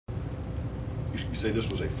you say this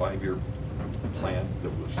was a 5-year plan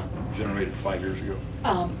that was generated 5 years ago?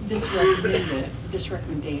 This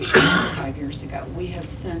recommendation was 5 years ago. We have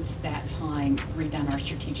since that time redone our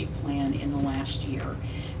strategic plan in the last year.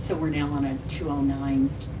 So we're now on a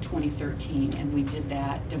 2009-2013, and we did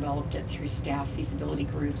that, developed it through staff feasibility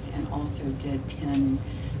groups, and also did 10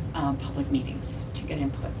 public meetings to get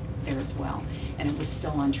input there as well. And it was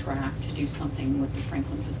still on track to do something with the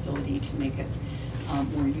Franklin facility to make it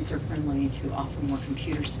more user-friendly, to offer more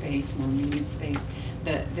computer space, more meeting space.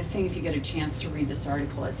 The thing, if you get a chance to read this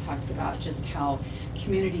article, it talks about just how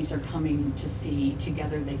communities are coming to see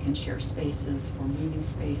together they can share spaces for meeting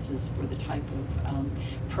spaces, for the type of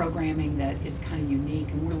programming that is kind of unique.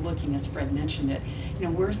 And we're looking, as Fred mentioned it, you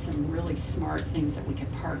know, we're some really smart things that we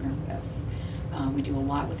could partner with. We do a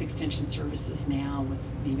lot with extension services now, with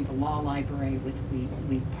maybe the law library,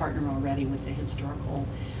 we partner already with the historical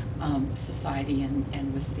society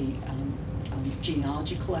and with the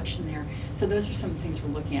genealogy collection there. So those are some things we're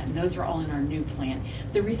looking at, and those are all in our new plan.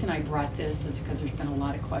 The reason I brought this is because there's been a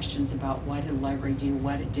lot of questions about why did the library do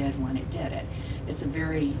what it did when it did it. It's a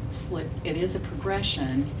very slick, it is a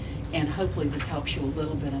progression, and hopefully this helps you a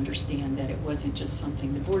little bit understand that it wasn't just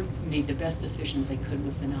something, the board made the best decisions they could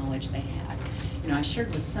with the knowledge they had. You know, I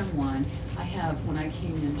shared with someone, when I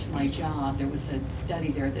came into my job, there was a study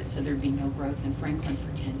there that said there'd be no growth in Franklin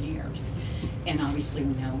for 10 years. And obviously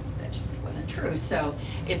we know that just wasn't true. So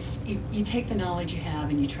it's, you take the knowledge you have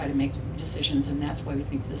and you try to make decisions, and that's why we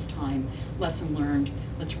think this time, lesson learned,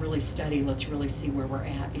 let's really study, let's really see where we're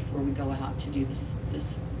at before we go out to do this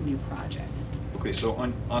new project. Okay, so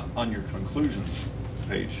on your conclusions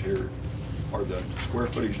page here, are the square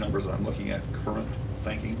footage numbers that I'm looking at current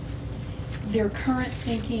thinking? Their current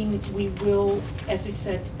thinking, we will, as I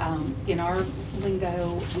said, in our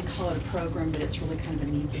lingo, we call it a program, but it's really kind of a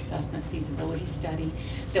needs assessment feasibility study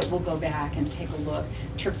that we'll go back and take a look.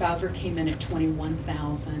 Trafalgar came in at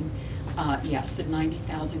 21,000. Yes, the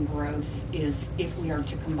 90,000 gross is if we are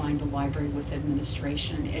to combine the library with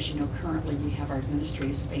administration. As you know, currently we have our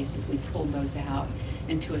administrative spaces. We've pulled those out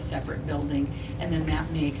into a separate building, and then that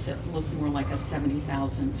makes it look more like a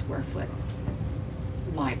 70,000 square foot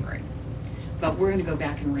library. But we're going to go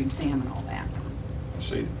back and re-examine all that.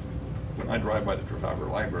 See, when I drive by the Trafalgar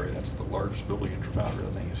Library, that's the largest building in Trafalgar.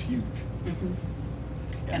 That thing is huge. Mm-hmm.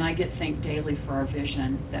 And I get thanked daily for our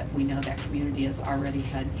vision that we know that community has already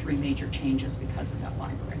had 3 major changes because of that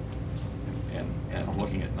library. And I'm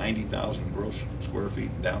looking at 90,000 gross square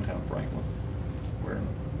feet in downtown Franklin. Where in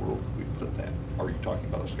the world could we put that? Are you talking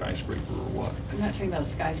about a skyscraper or what? I'm not talking about a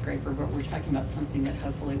skyscraper, but we're talking about something that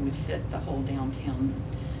hopefully would fit the whole downtown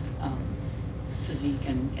physique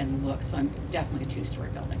and look. So I'm definitely a 2-story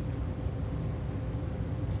building.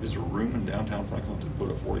 Is there room in downtown Franklin to put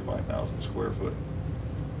a 45,000 square foot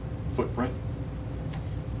footprint?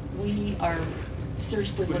 We are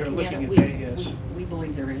seriously looking at it. Yes. We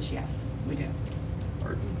believe there is, yes, we do.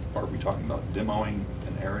 Are we talking about demoing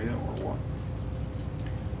an area or what?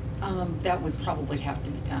 That would probably have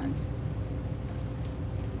to be done.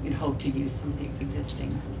 We'd hope to use some of the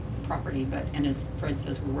existing property, and as Fred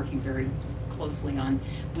says, we're working very closely on,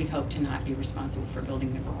 we'd hope to not be responsible for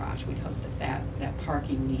building the garage. We'd hope that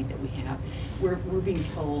parking need that we have, we're being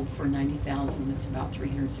told for 90,000, it's about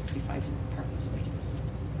 365 parking spaces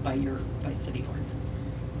by city ordinance.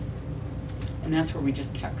 And that's where we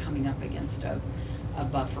just kept coming up against a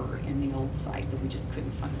buffer in the old site that we just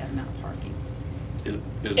couldn't find that amount of parking.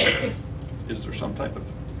 Is there some type of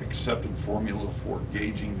accepted formula for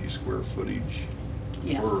gauging the square footage?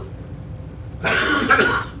 Yes.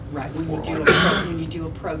 Right, when you do a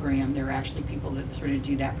program, there are actually people that sort of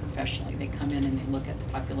do that professionally. They come in and they look at the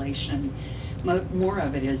population. More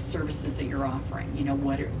of it is services that you're offering. You know,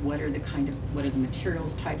 what are the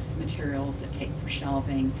materials, types of materials that take for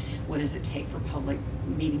shelving? What does it take for public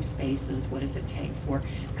meeting spaces? What does it take for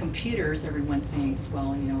computers? Everyone thinks,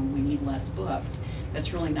 well, you know, we need less books.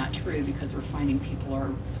 That's really not true, because we're finding people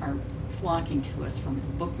are flocking to us from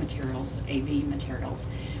book materials, AV materials.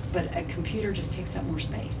 But a computer just takes up more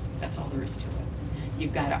space. That's all there is to it.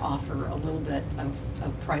 You've got to offer a little bit of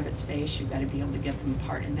private space. You've got to be able to get them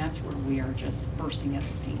apart, and that's where we are just bursting at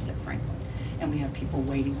the seams at Franklin. And we have people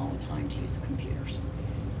waiting all the time to use the computers.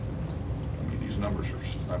 I mean, these numbers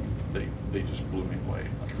are, I mean, they just blew me away.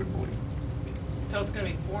 I couldn't believe it. So it's going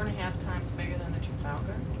to be 4.5 times bigger than the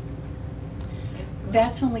Trafalgar?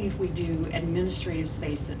 That's only if we do administrative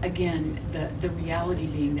space. Again, the reality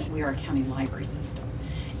being that we are a county library system,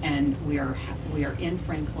 and we are in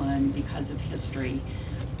Franklin because of history.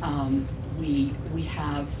 We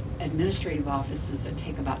have administrative offices that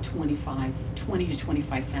take about 20 to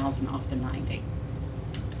 25,000 off the 90.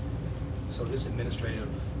 So So this administrative,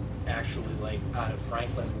 actually, like, out of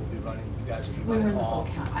Franklin, will be running, you guys will be We're in running the all?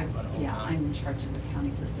 whole county. run the whole Yeah, county? I'm in charge of the county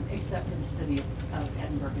system, except for the city of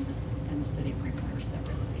Edinburgh and the city of Franklin are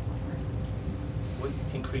separate city partners. What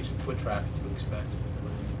increase in foot traffic do you expect?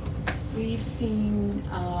 We've seen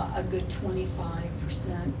a good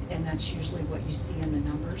 25%, and that's usually what you see in the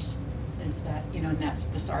numbers, is that, you know, and that's,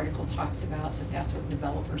 this article talks about that that's what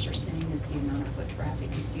developers are seeing is the amount of foot traffic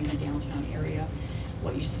you see in the downtown area.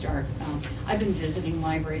 What you start, I've been visiting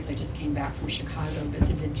libraries. I just came back from Chicago,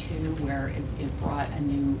 visited two where it brought a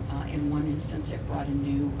new, in one instance, it brought a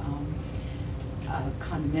new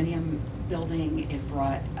condominium building, it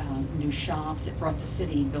brought new shops, it brought the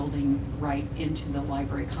city building right into the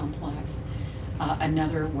library complex.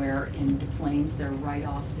 Another where in Des Plaines, they're right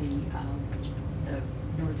off the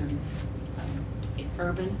northern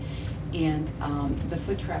urban, and the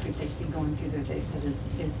foot traffic they see going through there, they said is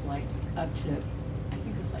like up to, I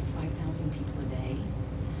think it was like 5,000 people a day.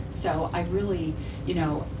 So I really, you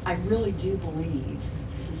know, I really do believe,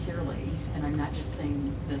 sincerely, and I'm not just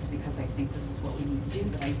saying this because I think this is what we need to do,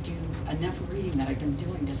 but I do enough reading that I've been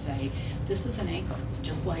doing to say this is an anchor,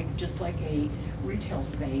 just like a retail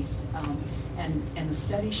space. And the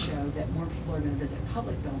studies show that more people are going to visit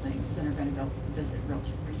public buildings than are going to go visit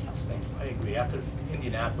retail space. I agree. After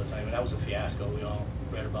Indianapolis, I mean, that was a fiasco. We all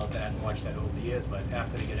read about that and watched that over the years, but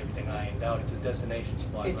after they get everything ironed out, it's a destination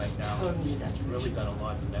spot right now. It's totally a It's destination really done a spot.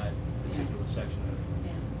 lot for that particular section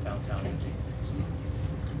Yeah. of downtown. Thank you.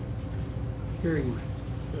 Hearing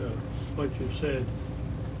what you said,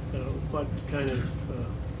 what kind of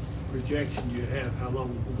projection do you have? How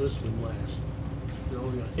long will this one last? You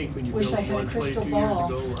know, I think when you Wish built I had a one crystal 22 years ball.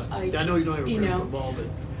 ago, I I know you don't have a you crystal know, ball,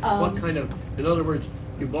 but what kind of, in other words,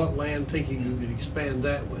 you bought land thinking you could expand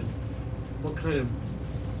that one. What kind of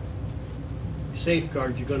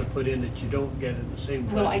safeguards you're gonna put in that you don't get in the same?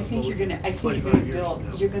 Well, type I of think boat you're gonna 25 years build,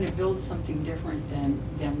 from now? you're gonna build something different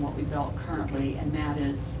than what we built currently, and that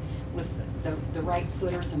is with the right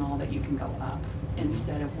footers and all that you can go up,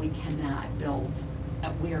 instead of we cannot build,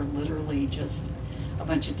 we are literally just a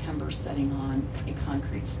bunch of timber setting on a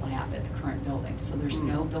concrete slab at the current building, so there's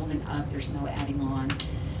no building up, there's no adding on.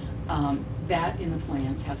 That in the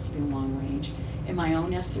plans has to be long range. In my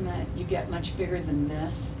own estimate, you get much bigger than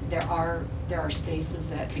this. There are spaces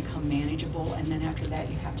that become manageable, and then after that,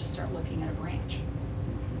 you have to start looking at a branch.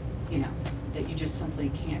 You know, that you just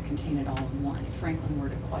simply can't contain it all in one. If Franklin were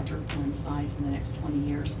to quadruple in size in the next 20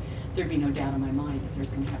 years, there'd be no doubt in my mind that there's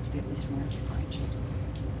gonna have to be at least 1 or 2 branches.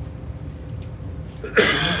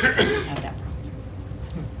 Have that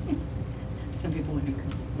problem. Some people would agree.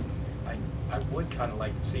 I would kind of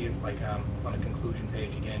like to see it like on the conclusion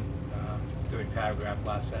page again, third paragraph,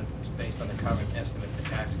 last sentence, based on the current estimate, the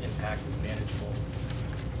tax impact is manageable.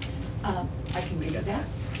 I can give you that.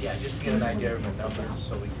 Yeah, just to get an idea of the numbers,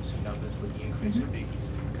 so we can see numbers what the increase would be.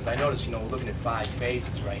 Because I noticed, you know, we're looking at 5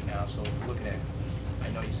 phases right now, so if we're looking at, I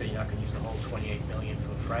know you say you're not gonna use the whole 28 million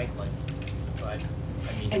for Franklin, but,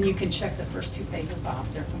 I mean. And you can check the first 2 phases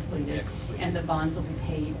off, they're completed. They're completed. And the bonds will be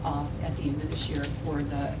paid off at the end of this year for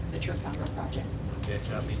the Trafalgar project. Okay,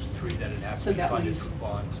 so that leaves 3 that would have So to be that funded leaves- through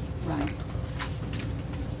bonds. Right.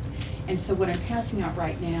 And so what I'm passing out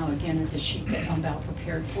right now, again, is a sheet that Bell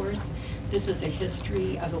prepared for us. This is a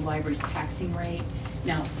history of the library's taxing rate.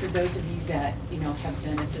 Now, for those of you that, you know, have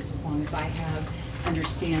been at this as long as I have,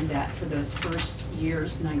 understand that for those first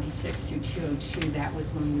years, 96 through 202, that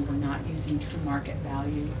was when we were not using true market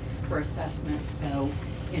value for assessment. So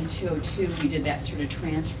in 202, we did that sort of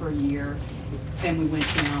transfer year. Then we went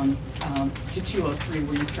down to 203,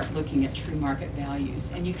 where you start looking at true market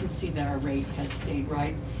values. And you can see that our rate has stayed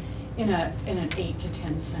right in an 8 to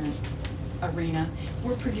 10 cent arena.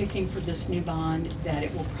 We're predicting for this new bond that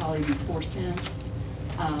it will probably be 4 cents.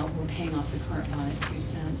 We're paying off the current bond at 2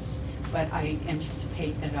 cents. But I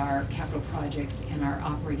anticipate that our capital projects and our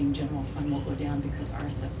operating general fund will go down because our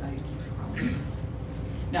assessed value keeps growing.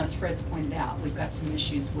 Now, as Fred's pointed out, we've got some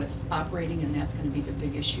issues with operating, and that's going to be the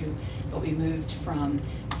big issue. But we moved from,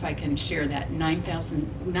 if I can share that,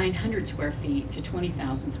 900 square feet to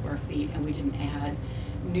 20,000 square feet, and we didn't add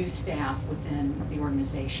new staff within the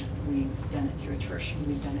organization. We've done it through attrition,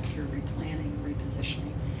 we've done it through replanning,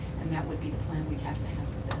 repositioning, and that would be the plan we'd have to have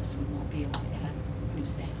for this. We won't be able to add new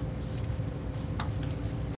staff.